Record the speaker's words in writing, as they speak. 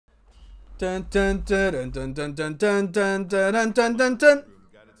Dun dun dun dun dun dun dun dun dun dun dun dun dun.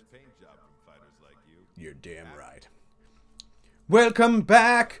 You're damn right. Welcome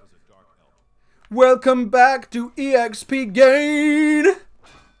back. Welcome back to EXP Gain.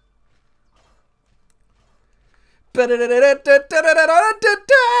 It's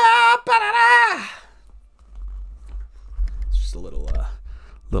just a little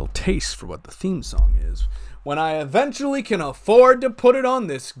taste for what the theme song is when I eventually can afford to put it on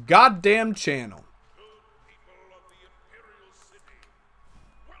this goddamn channel.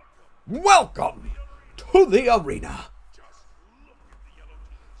 Welcome to the arena.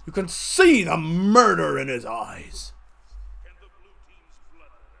 You can see the murder in his eyes.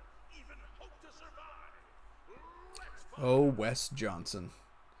 Oh, Wes Johnson.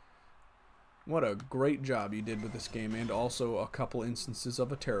 What a great job you did with this game, and also a couple instances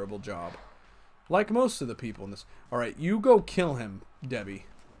of a terrible job. Like most of the people in this. Alright, you go kill him, Debbie.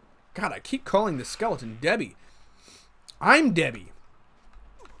 God, I keep calling this skeleton Debbie. I'm Debbie.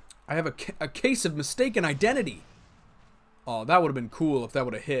 I have a case of mistaken identity. Oh, that would have been cool if that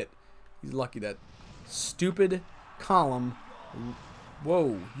would have hit. He's lucky that stupid column.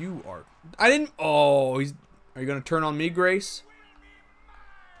 Whoa, you are... I didn't... Oh, he's... Are you going to turn on me, Grace?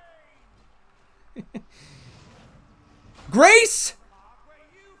 Grace!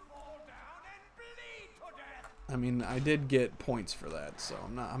 I mean, I did get points for that, so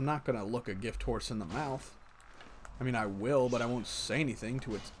I'm not going to look a gift horse in the mouth. I mean, I will, but I won't say anything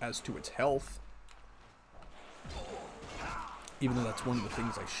as to its health. Even though that's one of the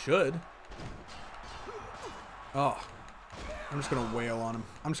things I should. Oh. I'm just going to wail on him.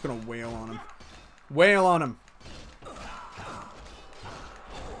 I'm just going to wail on him. Wail on him.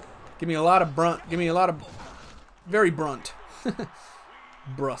 Give me a lot of brunt. Give me a lot of... Very brunt.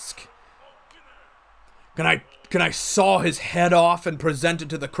 Brusque. Can I saw his head off and present it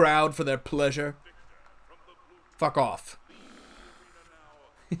to the crowd for their pleasure? Fuck off.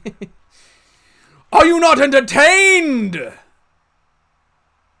 Are you not entertained?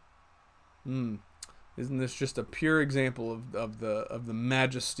 Isn't this just a pure example of the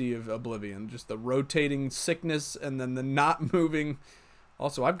majesty of Oblivion? Just the rotating sickness and then the not moving.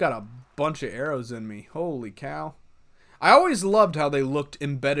 Also, I've got a bunch of arrows in me. Holy cow. I always loved how they looked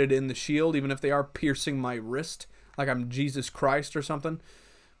embedded in the shield, even if they are piercing my wrist, like I'm Jesus Christ or something.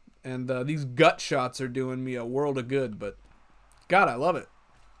 And these gut shots are doing me a world of good, but God, I love it.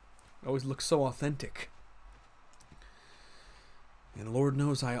 It always looks so authentic. And Lord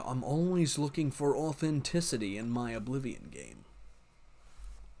knows I'm always looking for authenticity in my Oblivion game.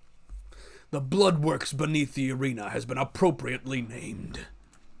 The bloodworks beneath the arena has been appropriately named.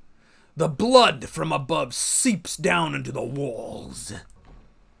 The blood from above seeps down into the walls.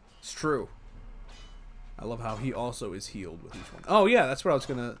 It's true. I love how he also is healed with each one. Oh yeah, that's what I was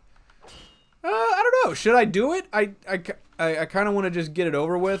gonna... I don't know. Should I do it? I kind of want to just get it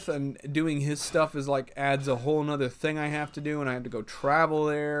over with, and doing his stuff is like adds a whole nother thing I have to do, and I have to go travel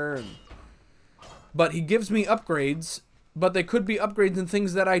there. But he gives me upgrades, but they could be upgrades in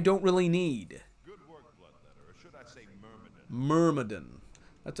things that I don't really need. Good work, Bloodletter, or should I say Myrmidon? Myrmidon.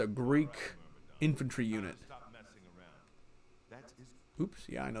 That's a Greek infantry unit. Stop messing around. That is... Oops,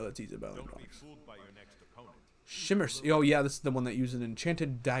 yeah, I know that's Isabel. Don't be fooled by your next opponent. Shimmer... Oh yeah, this is the one that uses an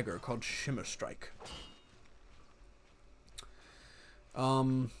enchanted dagger called Shimmer Strike.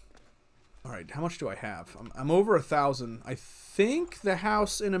 Alright, how much do I have? I'm over 1,000. I think the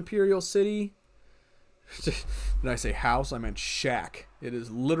house in Imperial City... Did I say house? I meant shack. It is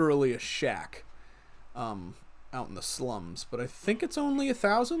literally a shack. Out in the slums. But I think it's only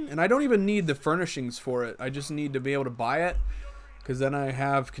 1,000. And I don't even need the furnishings for it. I just need to be able to buy it. Because then I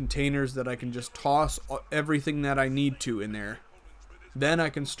have containers that I can just toss everything that I need to in there. Then I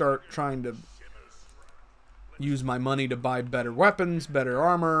can start trying to use my money to buy better weapons, better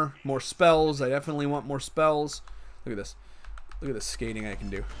armor, more spells. I definitely want more spells. Look at this. Look at the skating I can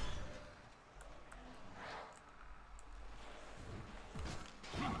do.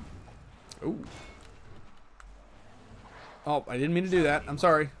 Ooh. Oh, I didn't mean to do that. I'm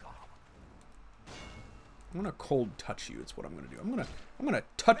sorry. I'm gonna cold touch you. It's what I'm gonna do. I'm gonna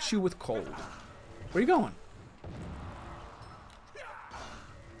touch you with cold. Where are you going?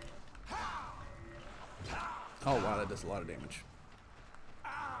 Oh wow, that does a lot of damage.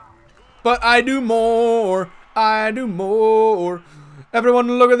 But I do more. I do more.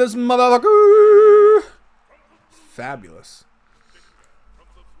 Everyone, look at this motherfucker. Fabulous.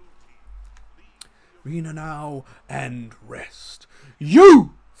 Arena now and rest. You've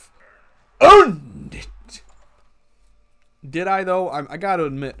earned it. Did I though? I gotta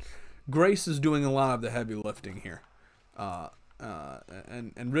admit, Grace is doing a lot of the heavy lifting here.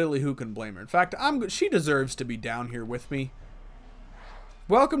 And really, who can blame her? In fact, she deserves to be down here with me.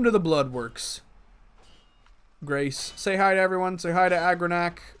 Welcome to the Bloodworks, Grace. Say hi to everyone. Say hi to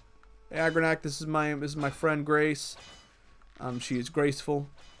Agranak. Hey, Agranak, this is my friend Grace. She is graceful.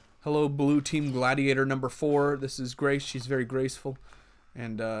 Hello, Blue Team Gladiator number 4. This is Grace. She's very graceful.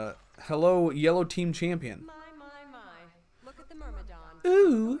 And hello, Yellow Team Champion. My. Look at the Myrmidon.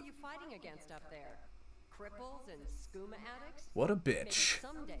 Ooh. Who are you fighting against up there? Cripples and skooma addicts? What a bitch.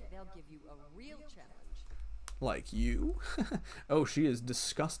 Maybe someday they'll give you a real challenge. Like you? Oh, she is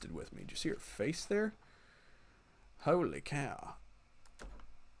disgusted with me. Did you see her face there? Holy cow.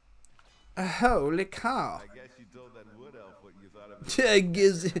 Holy cow. I guess you told that wood elf what you thought of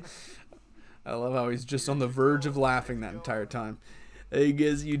it. I love how he's just on the verge of laughing that entire time. I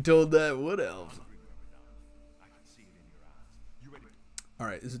guess you told that wood elf. I can see it in your eyes. You ready?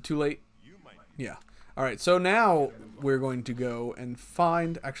 Alright, is it too late? You might be. Yeah. Alright, so now we're going to go and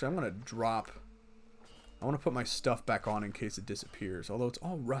find... Actually, I'm going to drop... I want to put my stuff back on in case it disappears. Although it's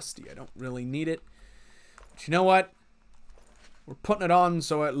all rusty. I don't really need it. But you know what? We're putting it on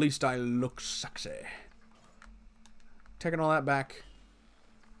so at least I look sexy. Taking all that back.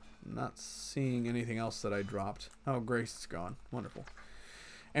 Not seeing anything else that I dropped. Oh, Grace is gone. Wonderful.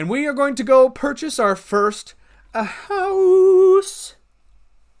 And we are going to go purchase our first house.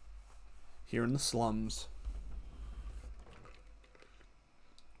 Here in the slums.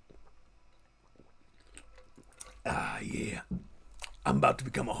 Ah, yeah. I'm about to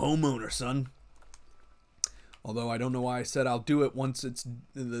become a homeowner, son. Although I don't know why I said I'll do it once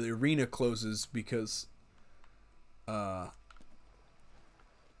the arena closes, because I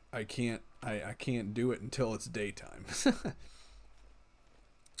can't do it until it's daytime.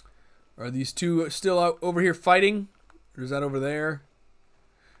 Are these two still out over here fighting? Or is that over there?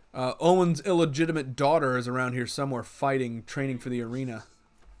 Owen's illegitimate daughter is around here somewhere fighting, training for the arena.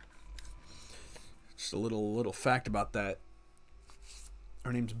 Just a little fact about that.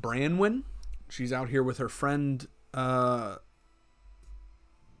 Her name's Branwyn. She's out here with her friend Salith,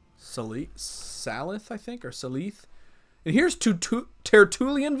 I think, or Salith. And here's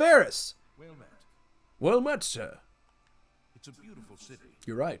Tertullian Varus. Well met. Well met, sir. It's a beautiful city.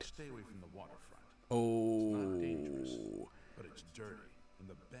 You're right. Stay away from the waterfront. Oh. It's not dangerous, but it's dirty, and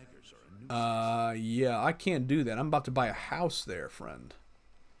the beggars are a nuisance. Yeah, I can't do that. I'm about to buy a house there, friend.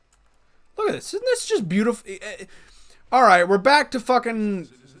 Look at this. Isn't this just beautiful? Alright, we're back to fucking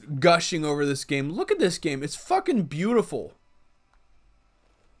gushing over this game. Look at this game. It's fucking beautiful.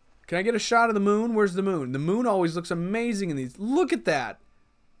 Can I get a shot of the moon? Where's the moon? The moon always looks amazing in these. Look at that.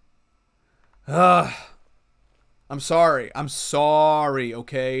 I'm sorry. I'm sorry,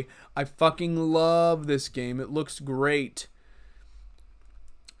 okay? I fucking love this game. It looks great.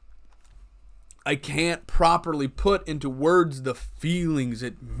 I can't properly put into words the feelings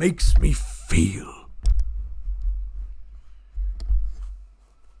it makes me feel.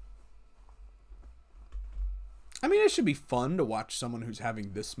 I mean, it should be fun to watch someone who's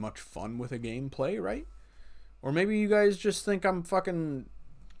having this much fun with a gameplay, right? Or maybe you guys just think I'm fucking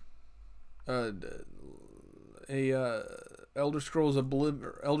Elder Scrolls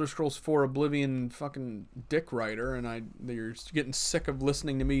 4 Oblivion fucking dick writer, and you're getting sick of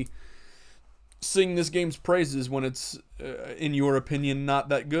listening to me sing this game's praises when it's, in your opinion, not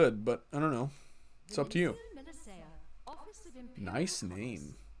that good. But I don't know. It's up to you. Nice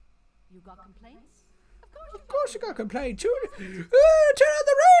name. You got complaints? Of course you got complaints. Turn on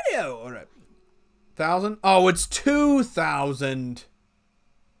the radio. All right. 1,000? Oh, it's 2,000.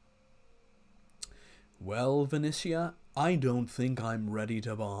 Well, Vinicia, I don't think I'm ready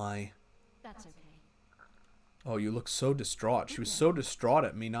to buy. That's okay. Oh, you look so distraught. She was so distraught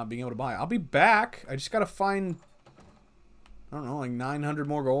at me not being able to buy. I'll be back. I just gotta find, I don't know, like 900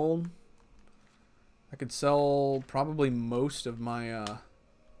 more gold. I could sell probably most of my,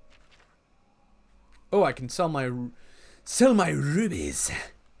 oh, I can sell my rubies.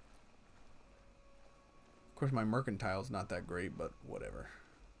 Of course, my mercantile's not that great, but whatever.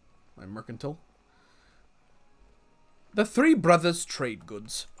 My mercantile. The Three Brothers Trade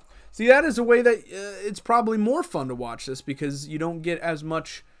Goods. See, that is a way that it's probably more fun to watch this, because you don't get as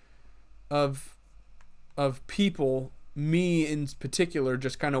much of people, me in particular,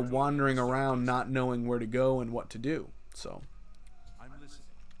 just kind of wandering around not knowing where to go and what to do. So, I'm listening.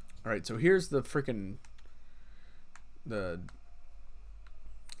 all right, so here's the freaking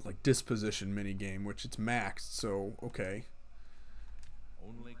like disposition mini game, which it's maxed. So okay.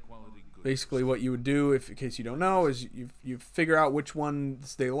 Only quality goods. Basically, what you would do, if in case you don't know, is you figure out which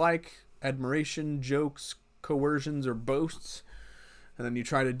ones they like: admiration, jokes, coercions, or boasts. And then you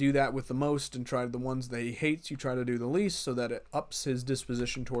try to do that with the most, and try the ones that he hates, you try to do the least, so that it ups his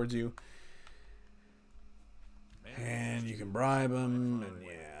disposition towards you. And you can bribe him, and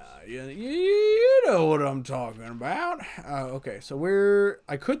yeah, you know what I'm talking about. Okay, so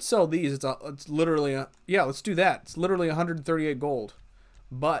I could sell these. It's literally yeah, let's do that. It's literally 138 gold,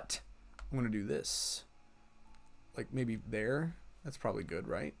 but I'm gonna do this, like maybe there. That's probably good,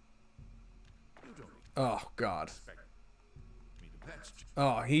 right? Oh God.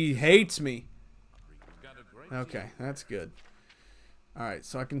 Oh, he hates me. Okay, that's good. All right,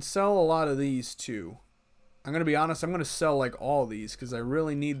 so I can sell a lot of these too. I'm going to be honest, I'm going to sell like all these because I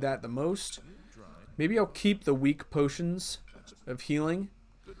really need that the most. Maybe I'll keep the weak potions of healing.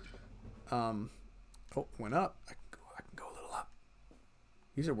 Oh, went up. I can go a little up.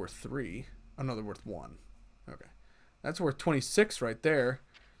 These are worth 3. Oh, no, they're worth 1. Okay. That's worth 26 right there.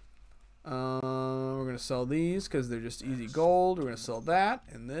 We're going to sell these because they're just easy gold. We're going to sell that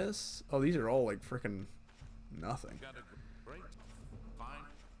and this. Oh, these are all like freaking nothing.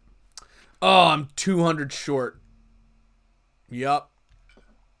 Oh, I'm 200 short. Yup.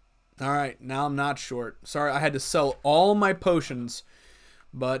 Alright, now I'm not short. Sorry, I had to sell all my potions,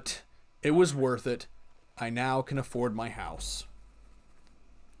 but it was worth it. I now can afford my house.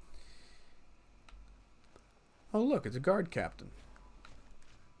 Oh, look, it's a guard captain.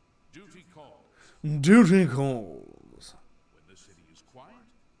 Duty calls. Duty calls. When the city is quiet,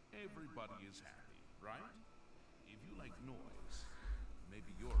 everybody is happy, right? If you like noise,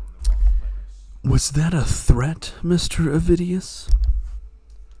 maybe you're in the wrong place. Was that a threat, Mr. Ovidius?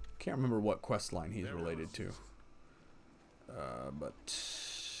 Can't remember what quest line he's related to. But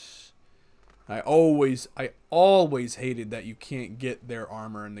I always hated that you can't get their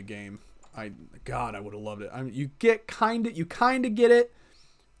armor in the game. God, I would have loved it. I mean, you kind of get it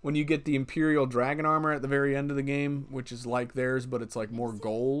when you get the Imperial Dragon armor at the very end of the game, which is like theirs, but it's like more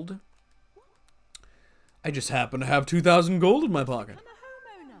gold. I just happen to have 2,000 gold in my pocket. I'm a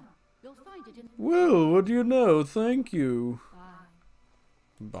homeowner. You'll find it in... Well, what do you know? Thank you.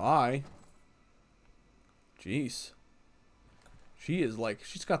 Bye. Jeez. She is like,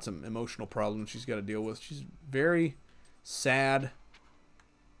 she's got some emotional problems she's got to deal with. She's very sad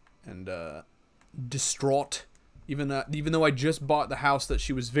and distraught. Even though I just bought the house that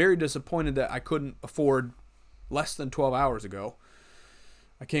she was very disappointed that I couldn't afford less than 12 hours ago.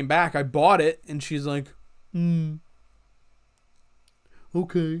 I came back, I bought it, and she's like, okay.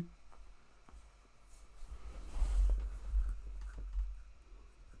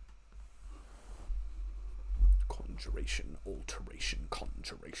 Conjuration, alteration,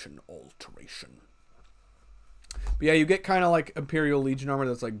 conjuration, alteration. But yeah, you get kind of like Imperial Legion armor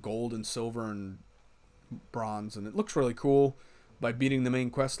that's like gold and silver and bronze, and it looks really cool by beating the main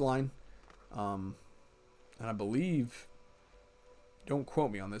quest line. And I believe, don't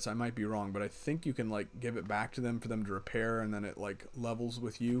quote me on this, I might be wrong, but I think you can like give it back to them for them to repair, and then it like levels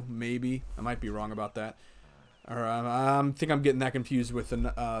with you. Maybe I might be wrong about that, or I think I'm getting that confused with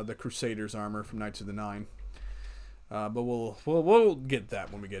the Crusaders armor from Knights of the Nine. But we'll get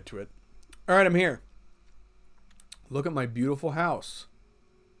that when we get to it. All right, I'm here. Look at my beautiful house.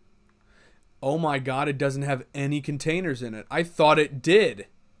 Oh my God, it doesn't have any containers in it. I thought it did.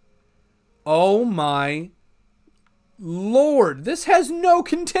 Oh my Lord, this has no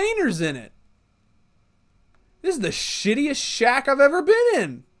containers in it. This is the shittiest shack I've ever been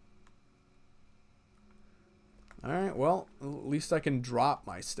in. All right, well, at least I can drop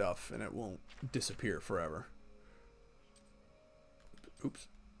my stuff and it won't disappear forever. Oops.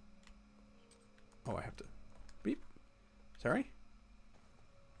 Oh, I have to beep. Sorry.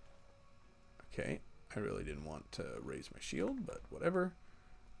 Okay, I really didn't want to raise my shield, but whatever.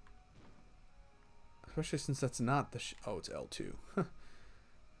 Especially since that's not the oh, it's L2.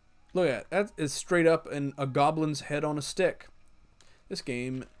 Look at that. That is straight up a goblin's head on a stick. This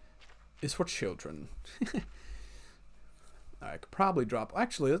game is for children. I could probably drop...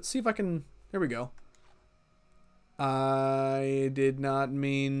 Actually, let's see if I can... There we go. I did not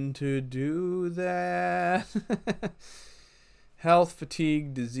mean to do that. Health,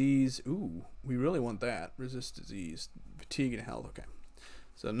 fatigue, disease. Ooh, we really want that. Resist disease, fatigue, and health. Okay.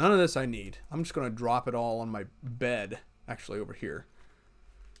 So none of this I need. I'm just going to drop it all on my bed. Actually, over here.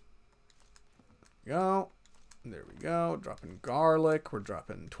 Go. There we go. Dropping garlic. We're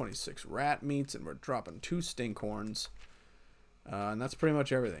dropping 26 rat meats. And we're dropping 2 stinkhorns. And that's pretty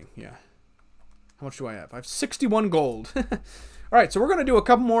much everything. Yeah. How much do I have? I have 61 gold. Alright, so we're going to do a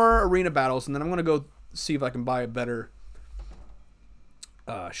couple more arena battles. And then I'm going to go see if I can buy a better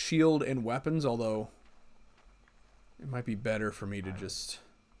shield and weapons. Although, it might be better for me to just...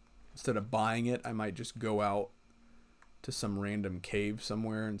 Instead of buying it, I might just go out to some random cave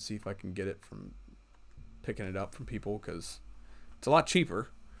somewhere and see if I can get it from picking it up from people, because it's a lot cheaper.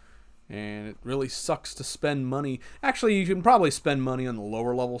 And it really sucks to spend money. Actually, you can probably spend money on the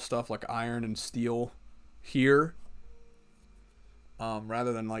lower level stuff like iron and steel here,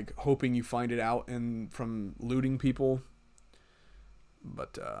 rather than like hoping you find it out and from looting people.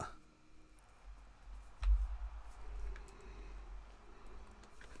 But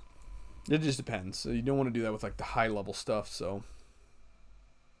it just depends. So you don't want to do that with like the high level stuff. So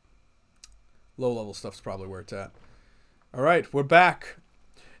low level stuff's probably where it's at. All right, we're back.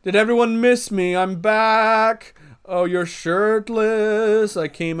 Did everyone miss me? I'm back. Oh, you're shirtless. I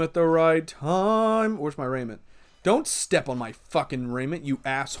came at the right time. Where's my raiment? Don't step on my fucking raiment, you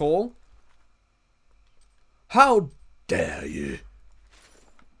asshole. How dare you?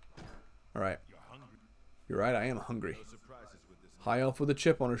 All right. You're right, I am hungry. High elf with a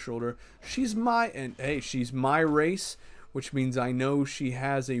chip on her shoulder. She's my race, which means I know she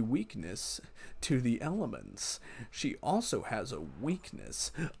has a weakness to the elements. She also has a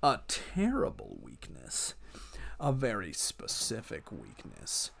weakness, a terrible weakness, a very specific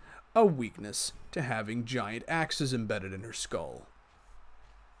weakness, a weakness to having giant axes embedded in her skull.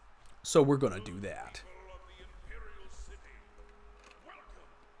 So we're gonna do that.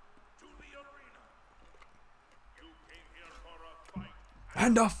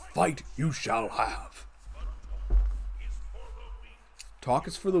 And a fight you shall have. Talk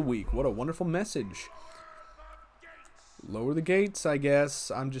is for the weak. What a wonderful message. Lower the gates, I guess.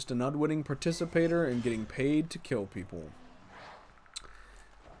 I'm just an unwitting participator and getting paid to kill people.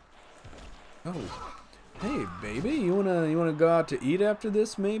 Oh. Hey, baby. You wanna go out to eat after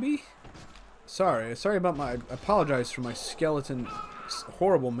this, maybe? Sorry about my... I apologize for my skeleton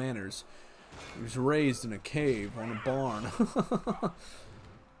horrible manners. He was raised in a cave on a barn. I'm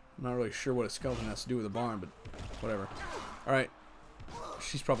not really sure what a skeleton has to do with a barn, but whatever. Alright.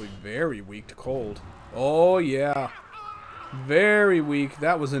 She's probably very weak to cold. Oh, yeah. Very weak.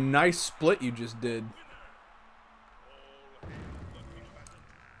 That was a nice split you just did.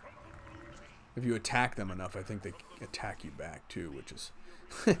 If you attack them enough, I think they attack you back, too, which is...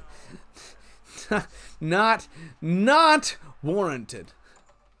 not warranted.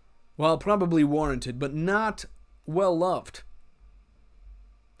 Well, probably warranted, but not well loved.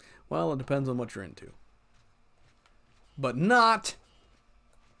 Well, it depends on what you're into. But not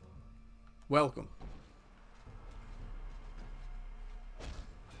welcome.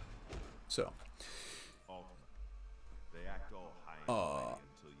 So. They act all high and mighty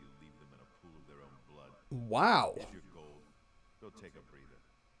until you leave them in a pool of their own blood. Wow. If you're gold, go take a breather.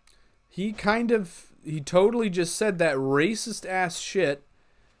 He totally just said that racist ass shit,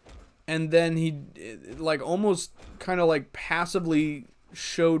 and then he like almost kind of like passively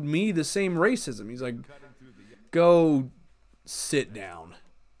showed me the same racism. He's like, go sit down.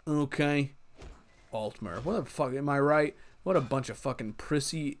 Okay. Altmer. What the fuck, am I right? What a bunch of fucking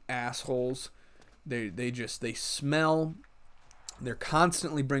prissy assholes. They smell. They're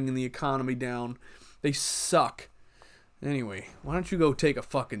constantly bringing the economy down. They suck. Anyway, why don't you go take a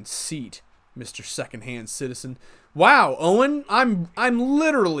fucking seat, Mr. Secondhand Citizen? Wow, Owen, I'm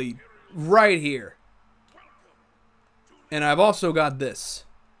literally right here. And I've also got this.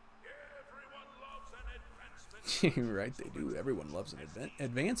 Right, they do. Everyone loves an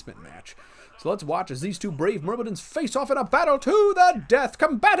advancement match. So let's watch as these two brave Myrmidons face off in a battle to the death.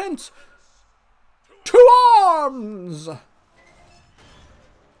 Combatants, to arms!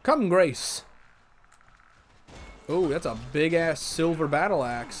 Come, Grace. Oh, that's a big-ass silver battle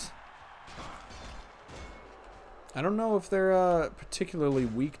axe. I don't know if they're particularly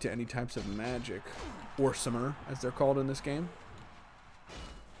weak to any types of magic. Orsimer, as they're called in this game.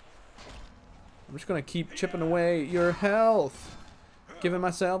 I'm just going to keep chipping away your health. Giving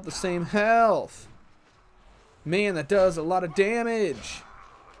myself the same health. Man, that does a lot of damage.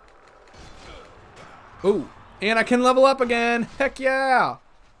 Ooh, and I can level up again. Heck yeah.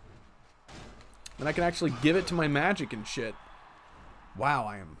 And I can actually give it to my magic and shit. Wow,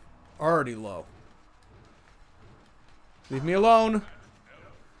 I am already low. Leave me alone.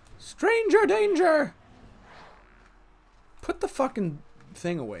 Stranger danger. Put the fucking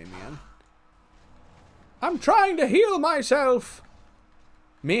thing away, man. I'm trying to heal myself.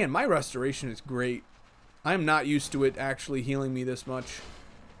 Man, my restoration is great. I'm not used to it actually healing me this much.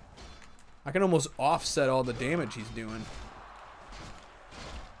 I can almost offset all the damage he's doing.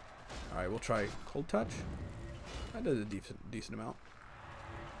 Alright, we'll try Cold Touch. That does a decent amount.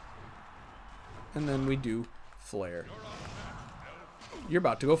 And then we do Flare. You're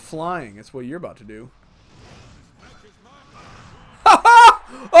about to go flying. That's what you're about to do.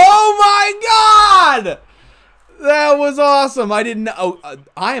 Oh my god! That was awesome. I didn't know. Oh,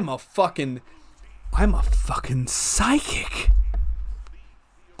 I'm a fucking psychic.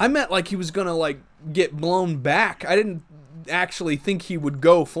 I meant like he was gonna like get blown back. I didn't actually think he would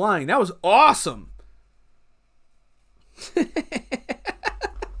go flying. That was awesome.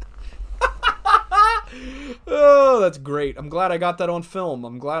 Oh, that's great. I'm glad I got that on film.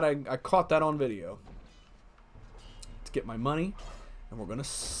 I'm glad I caught that on video. Let's get my money, and we're gonna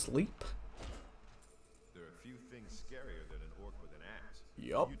sleep. There are a few things scarier than an orc with an axe.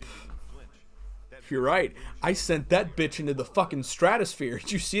 Yup. You didn't even flinch. You're right. I sent that bitch into the fucking stratosphere.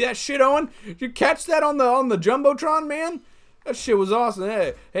 Did you see that shit, Owen? Did you catch that on the Jumbotron, man? That shit was awesome.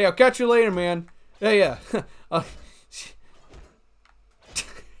 Hey, I'll catch you later, man. Hey, yeah. I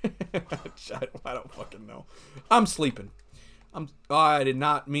don't fucking know. I'm sleeping. I did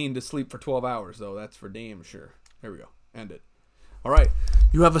not mean to sleep for 12 hours, though. That's for damn sure. There we go. End it. All right.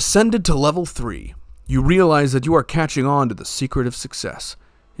 You have ascended to level 3. You realize that you are catching on to the secret of success.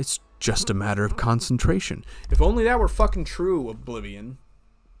 It's just a matter of concentration. If only that were fucking true, Oblivion.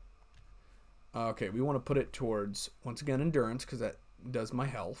 Okay, we want to put it towards, once again, endurance, because that does my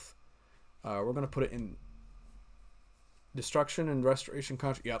health. We're going to put it in destruction and restoration.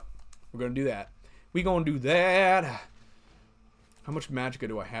 Yep, we're going to do that. We going to do that. How much magicka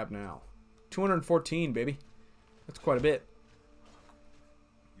do I have now? 214, baby. That's quite a bit.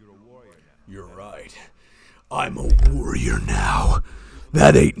 You're a warrior now. You're right. I'm a warrior now.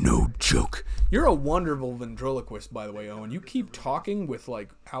 That ain't no joke. You're a wonderful ventriloquist, by the way, Owen. You keep talking with, like,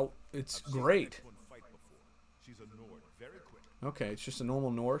 out. It's great. She's a Nord, very quick. Okay, it's just a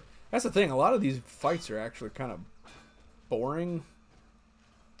normal Nord. That's the thing. A lot of these fights are actually kind of boring.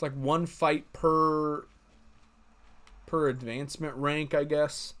 It's like one fight per advancement rank, I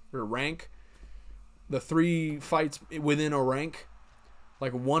guess, or rank. The 3 fights within a rank,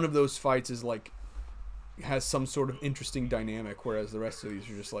 like one of those fights is like has some sort of interesting dynamic, whereas the rest of these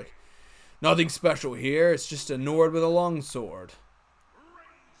are just like nothing special here. It's just a Nord with a long sword.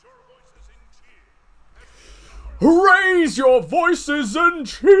 Raise your voices and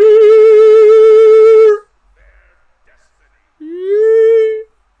cheer!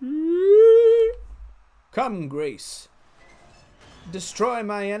 Come, Grace. Destroy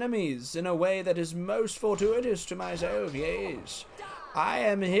my enemies in a way that is most fortuitous to myself, yes. I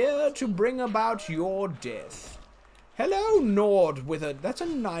am here to bring about your death. Hello, Nord, with a... That's a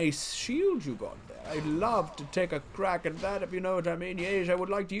nice shield you got there. I'd love to take a crack at that, if you know what I mean. Yes, I would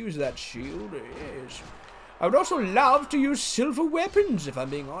like to use that shield, yes. I would also love to use silver weapons, if I'm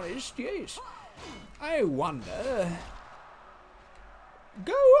being honest, yes. I wonder...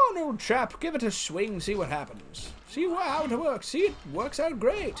 Go on, old chap, give it a swing, see what happens. See how it works. See, it works out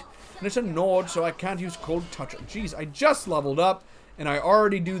great. And it's a Nord, so I can't use cold touch. Jeez, I just leveled up, and I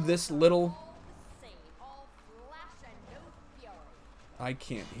already do this little... I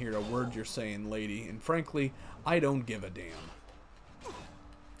can't hear a word you're saying, lady, and frankly, I don't give a damn.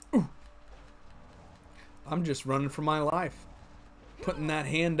 Ooh. I'm just running for my life. Putting that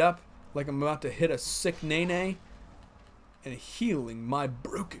hand up like I'm about to hit a sick nay-nay. And healing my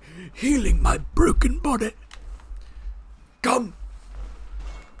broken body. Come,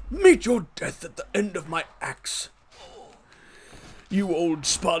 meet your death at the end of my axe, you old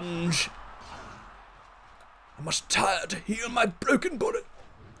sponge. I must tire to heal my broken body.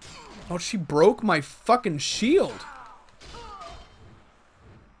 Oh, she broke my fucking shield.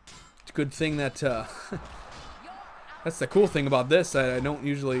 It's a good thing that that's the cool thing about this. I don't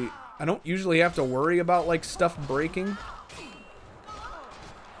usually have to worry about like stuff breaking.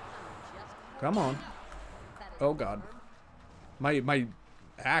 Come on. Oh god. My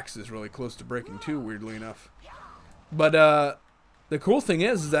axe is really close to breaking too, weirdly enough. But the cool thing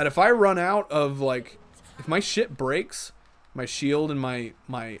is that if I run out of like, if my shit breaks, my shield and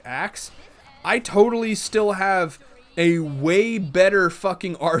my axe, I totally still have a way better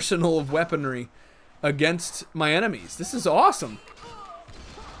fucking arsenal of weaponry against my enemies. This is awesome.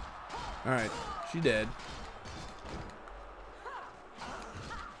 Alright, she dead.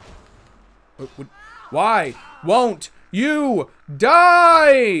 Why won't you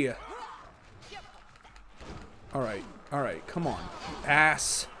die? Alright, come on.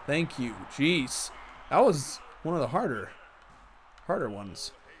 Ass. Thank you. Jeez. That was one of the harder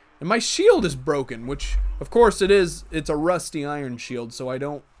ones. And my shield is broken, which, of course, it is. It's a rusty iron shield, so I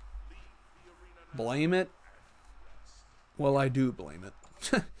don't blame it. Well, I do blame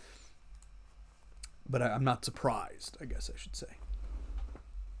it. But I'm not surprised, I guess I should say.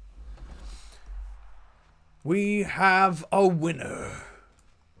 We have a winner.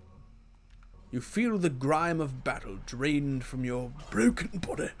 You feel the grime of battle drained from your broken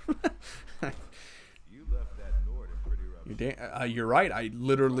body. You left that Nord You're right. I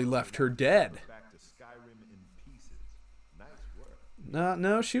literally left her dead. Back to Skyrim in pieces. Nice work.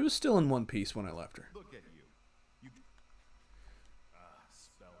 No, she was still in one piece when I left her. Look at you.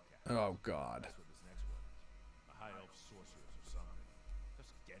 Spellcaster. Oh, God. That's what this next one is. A high elf sorceress or something.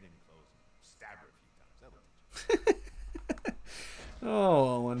 Just get in close and stab her a few times. That'll teach you.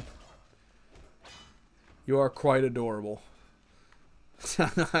 Oh, Owen. You are quite adorable.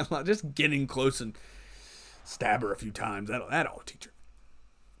 Just getting close and stab her a few times. That'll teach her.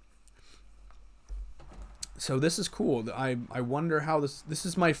 So this is cool. I wonder how this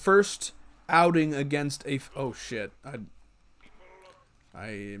is my first outing against a... Oh, shit. I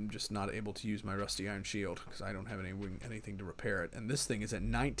am just not able to use my rusty iron shield because I don't have anything to repair it. And this thing is at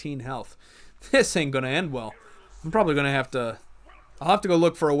 19 health. This ain't going to end well. I'm probably going to have to... I'll have to go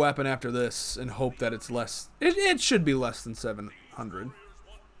look for a weapon after this and hope that it's less... It should be less than 700.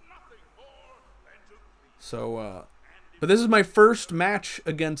 So, but this is my first match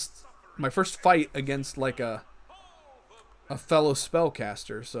against... My first fight against, like, a fellow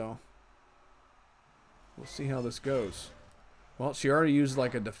spellcaster, so... We'll see how this goes. Well, she already used,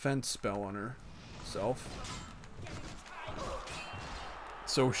 like, a defense spell on herself.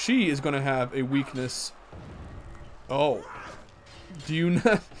 So she is going to have a weakness... Oh... Do you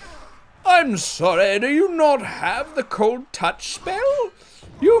not... I'm sorry, do you not have the cold touch spell?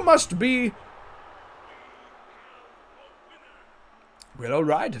 You must be... Well,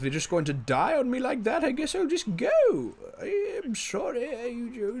 alright, if you're just going to die on me like that, I guess I'll just go. I'm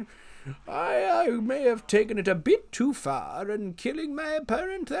sorry, I may have taken it a bit too far in killing my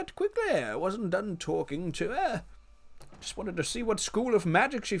opponent that quickly. I wasn't done talking to her. Just wanted to see what school of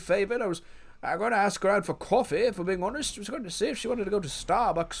magic she favored. I got to ask her out for coffee, if we're being honest. I was going to see if she wanted to go to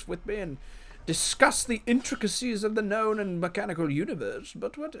Starbucks with me and discuss the intricacies of the known and mechanical universe.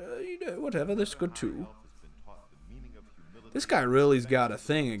 But whatever, that's good too. This guy really's got a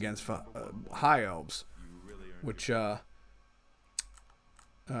thing against high elves, which is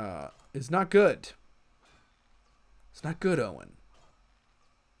not good. It's not good, Owen.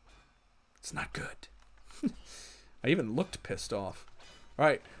 It's not good. I even looked pissed off.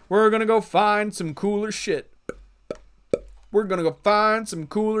 Alright, we're gonna go find some cooler shit. We're gonna go find some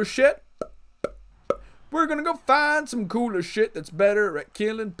cooler shit. We're gonna go find some cooler shit that's better at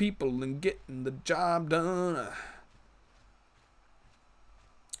killing people than getting the job done.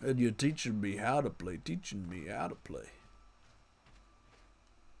 And you're teaching me how to play,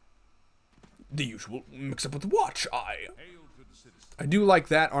 The usual mix up with the watch. I do like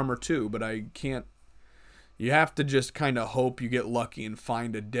that armor too, but I can't. You have to just kind of hope you get lucky and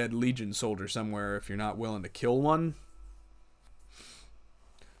find a dead Legion soldier somewhere if you're not willing to kill one.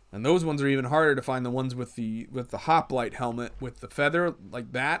 And those ones are even harder to find, the ones with the hoplite helmet with the feather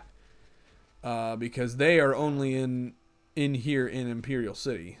like that, because they are only in here in Imperial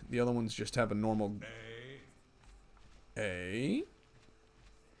City. The other ones just have a normal A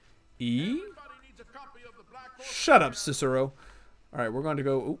E. Shut up, Cicero. All right, we're going to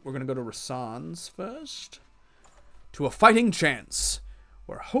go. We're going to go to Rasan's first. To a fighting chance,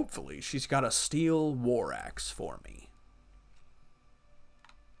 where hopefully she's got a steel war axe for me.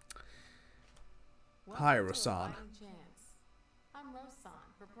 Hi, Rasan.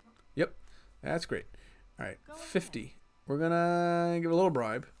 Yep, that's great. All right, 50. We're gonna give a little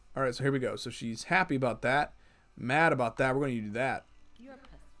bribe. All right, so here we go. So she's happy about that, mad about that. We're gonna do that. You're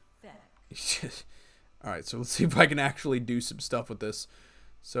pathetic. All right, so let's see if I can actually do some stuff with this.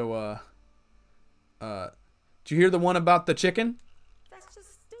 So, did you hear the one about the chicken? That's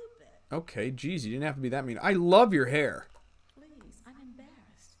just stupid. Okay, geez, you didn't have to be that mean. I love your hair. Please, I'm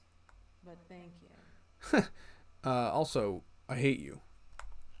embarrassed. But thank you. Also, I hate you.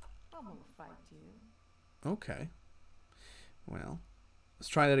 I won't fight you. Okay. Well, let's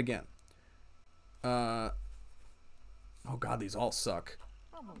try that again. Oh God, these all suck.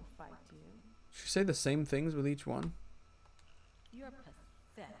 I won't fight you. Should you say the same things with each one? You're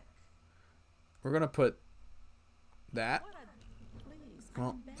pathetic. We're gonna put that. Please,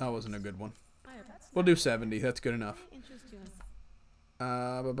 Well, that wasn't a good one. that's We'll do 70. That's good enough. interest you in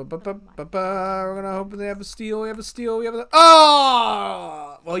We're gonna hope they have a steel. We have a steel. We have a.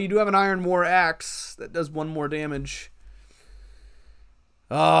 Oh! Well, you do have an Iron War axe that does 1 more damage.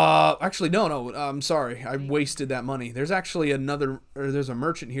 Actually, no. I'm sorry. I wasted that money. There's actually there's a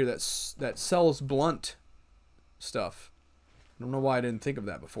merchant here that sells blunt stuff. I don't know why I didn't think of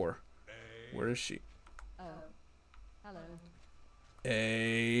that before. Where is she? Oh, hello.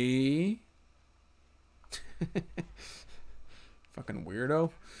 Fucking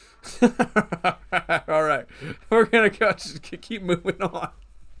weirdo. All right, we're gonna go. Just keep moving on.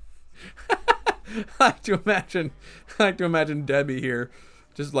 I like to imagine Debbie here,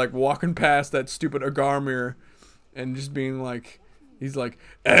 just like walking past that stupid Agarmir, and just being like, he's like,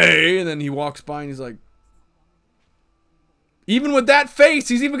 hey, and then he walks by and he's like, even with that face,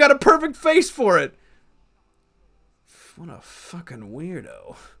 he's even got a perfect face for it. What a fucking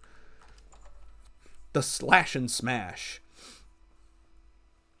weirdo. The slash and smash.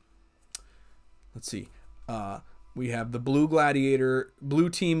 Let's see. We have the blue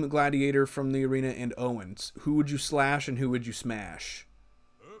team gladiator from the arena, and Owens. Who would you slash and who would you smash?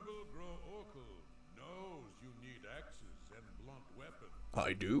 Knows you need axes and blunt weapons.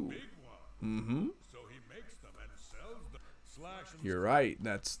 I do. Big one. Mm-hmm. So he makes them and sells them. Slash and You're right.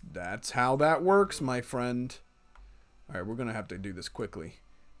 That's how that works, my friend. All right, we're gonna have to do this quickly.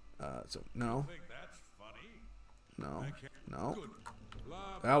 So no, think that's funny. no.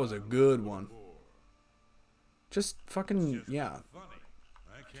 That was a good one. Just fucking yeah. Funny.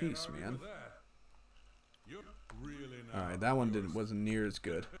 I can't Jeez, argue man. with that. You're really All right, that one wasn't near as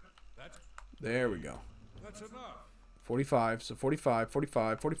good. There we go. That's enough. 45, so 45,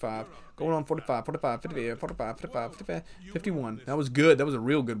 45, 45, going on 45, 45, 50, 45, 55, 55, 51. That was good. That was a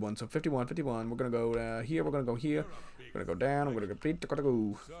real good one. So 51, 51. We're going to go here. We're going to go here. We're going to go down. We're going to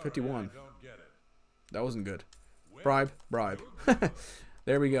go 51. That wasn't good. Bribe.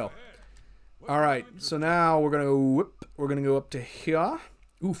 There we go. All right. So now we're going to go whoop. We're going to go up to here.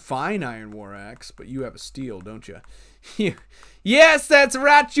 Ooh, fine iron war axe, but you have a steel, don't you? Yes, that's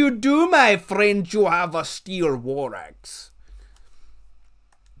right, you do, my friend. You have a steel war axe.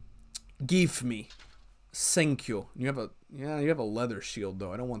 Give me. Thank you. You have a leather shield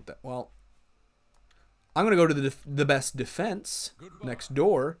though. I don't want that. Well, I'm gonna go to the best defense next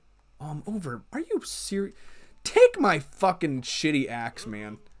door. Over. Are you serious? Take my fucking shitty axe,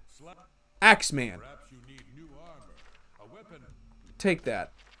 man. Axe man. Take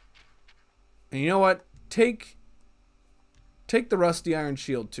that. And you know what? Take the rusty iron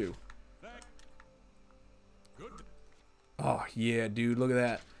shield too. Oh yeah, dude, look at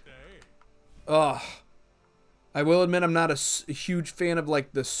that. Oh, I will admit I'm not a huge fan of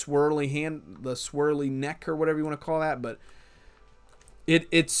like the swirly neck or whatever you want to call that, but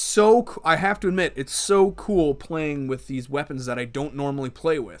it's so I have to admit it's so cool playing with these weapons that I don't normally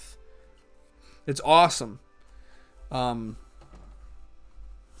play with. It's awesome. I'm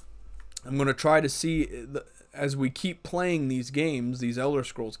gonna try to see as we keep playing these games, these Elder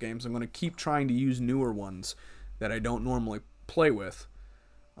Scrolls games, I'm going to keep trying to use newer ones that I don't normally play with.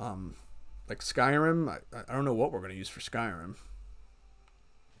 Like Skyrim, I don't know what we're going to use for Skyrim.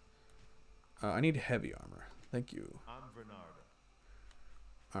 I need heavy armor. Thank you.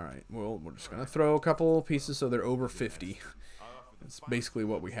 Alright, well, we're just going to throw a couple pieces so they're over 50. That's basically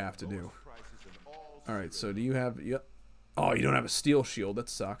what we have to do. Alright, so do you have... Yep. Oh, you don't have a steel shield. That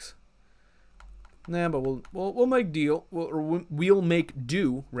sucks. Nah, but we'll make deal. We'll make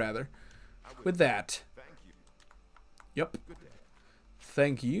do rather with that. Yep.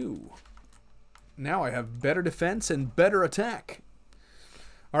 Thank you. Now I have better defense and better attack.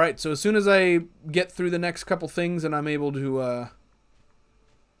 All right. So as soon as I get through the next couple things and I'm able to,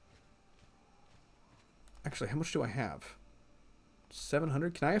 actually, how much do I have?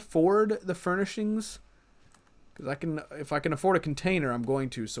 700. Can I afford the furnishings? Because if I can afford a container, I'm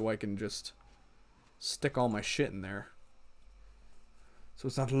going to, so I can just stick all my shit in there. So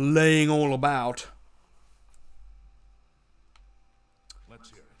it's not laying all about. Let's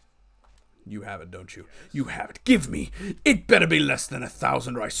hear it. You have it, don't you? You have it. Give me. It better be less than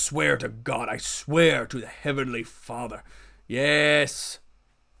 1,000, or I swear to God, I swear to the Heavenly Father. Yes.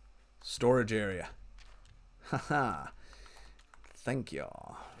 Storage area. Haha. Thank you.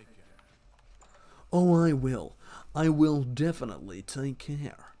 Oh, I will. I will definitely take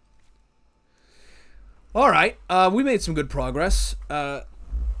care. All right, we made some good progress. We're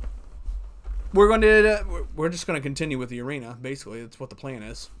just going to continue with the arena. Basically, that's what the plan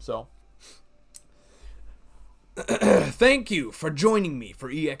is. So, thank you for joining me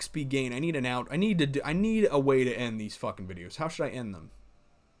for EXP gain. I need an out. I need a way to end these fucking videos. How should I end them?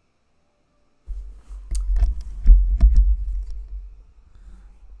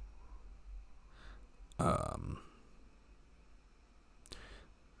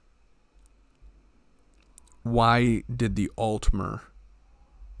 Why did the Altmer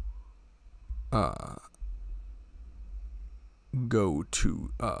go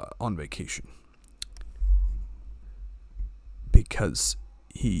to on vacation? Because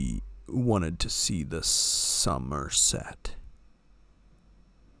he wanted to see the Somerset.